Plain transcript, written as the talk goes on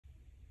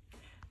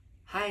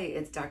Hi,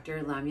 it's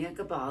Dr. Lamia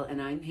Gabal,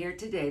 and I'm here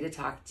today to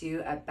talk to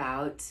you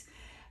about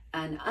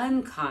an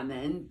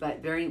uncommon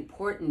but very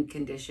important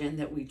condition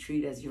that we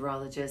treat as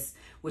urologists,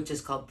 which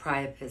is called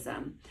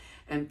priapism.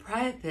 And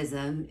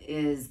priapism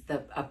is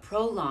a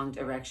prolonged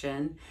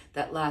erection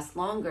that lasts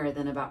longer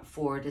than about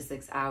 4 to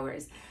 6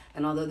 hours.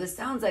 And although this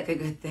sounds like a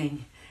good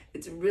thing,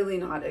 it's really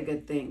not a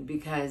good thing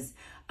because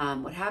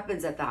what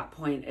happens at that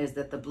point is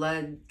that the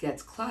blood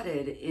gets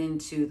clotted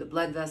into the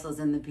blood vessels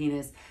in the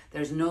penis.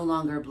 There's no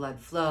longer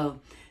blood flow.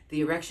 The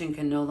erection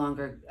can no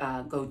longer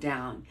go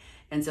down.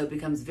 And so it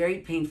becomes very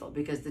painful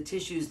because the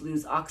tissues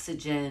lose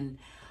oxygen.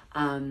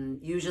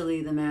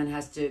 Usually the man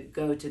has to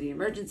go to the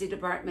emergency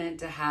department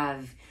to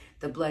have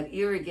the blood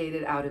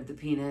irrigated out of the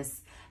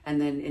penis and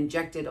then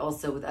injected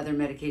also with other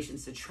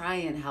medications to try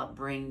and help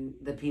bring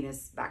the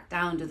penis back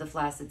down to the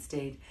flaccid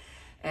state.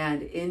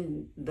 And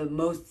in the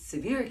most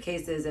severe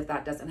cases, if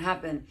that doesn't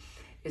happen,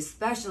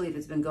 especially if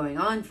it's been going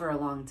on for a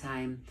long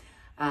time,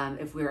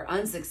 if we're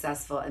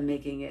unsuccessful in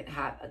making it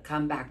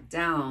come back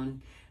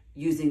down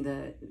using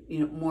the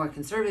more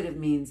conservative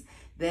means,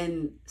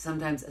 then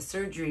sometimes a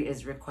surgery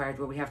is required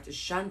where we have to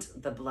shunt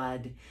the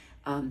blood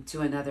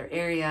to another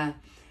area,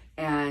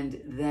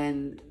 and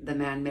then the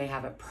man may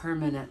have a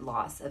permanent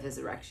loss of his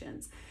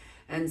erections.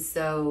 And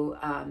so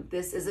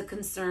this is a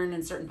concern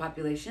in certain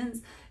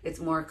populations. It's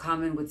more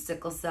common with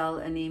sickle cell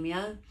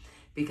anemia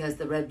because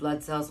the red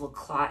blood cells will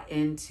clot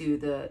into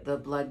the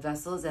blood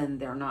vessels and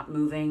they're not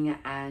moving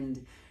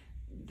and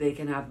they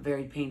can have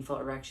very painful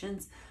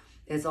erections.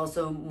 It's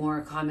also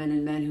more common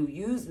in men who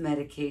use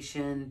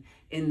medication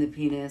in the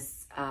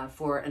penis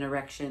for an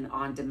erection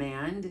on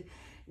demand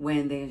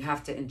when they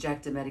have to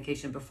inject a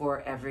medication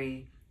before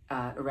every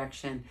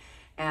erection.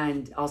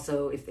 And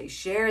also if they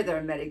share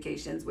their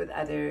medications with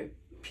other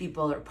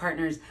people or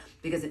partners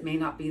because it may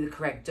not be the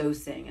correct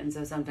dosing. And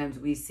so sometimes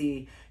we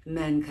see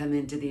men come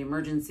into the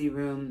emergency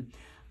room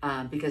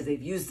because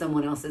they've used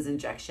someone else's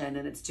injection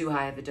and it's too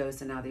high of a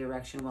dose and now the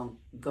erection won't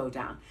go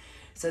down.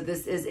 So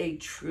this is a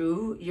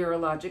true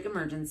urologic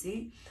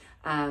emergency.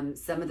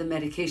 Some of the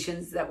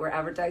medications that were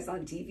advertised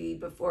on TV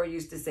before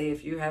used to say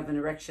if you have an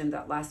erection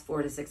that lasts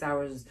 4 to 6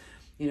 hours,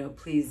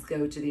 please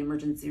go to the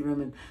emergency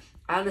room. And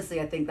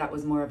honestly, I think that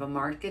was more of a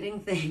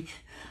marketing thing.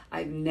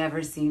 I've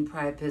never seen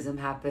priapism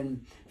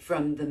happen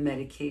from the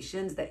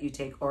medications that you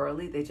take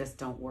orally. They just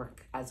don't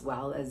work as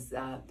well as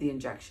the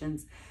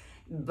injections.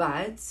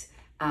 But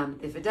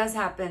if it does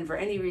happen for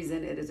any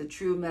reason, it is a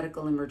true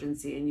medical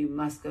emergency and you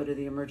must go to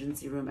the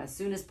emergency room as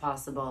soon as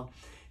possible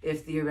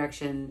if the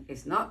erection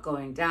is not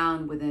going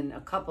down within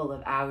a couple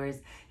of hours,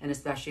 and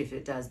especially if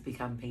it does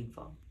become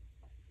painful.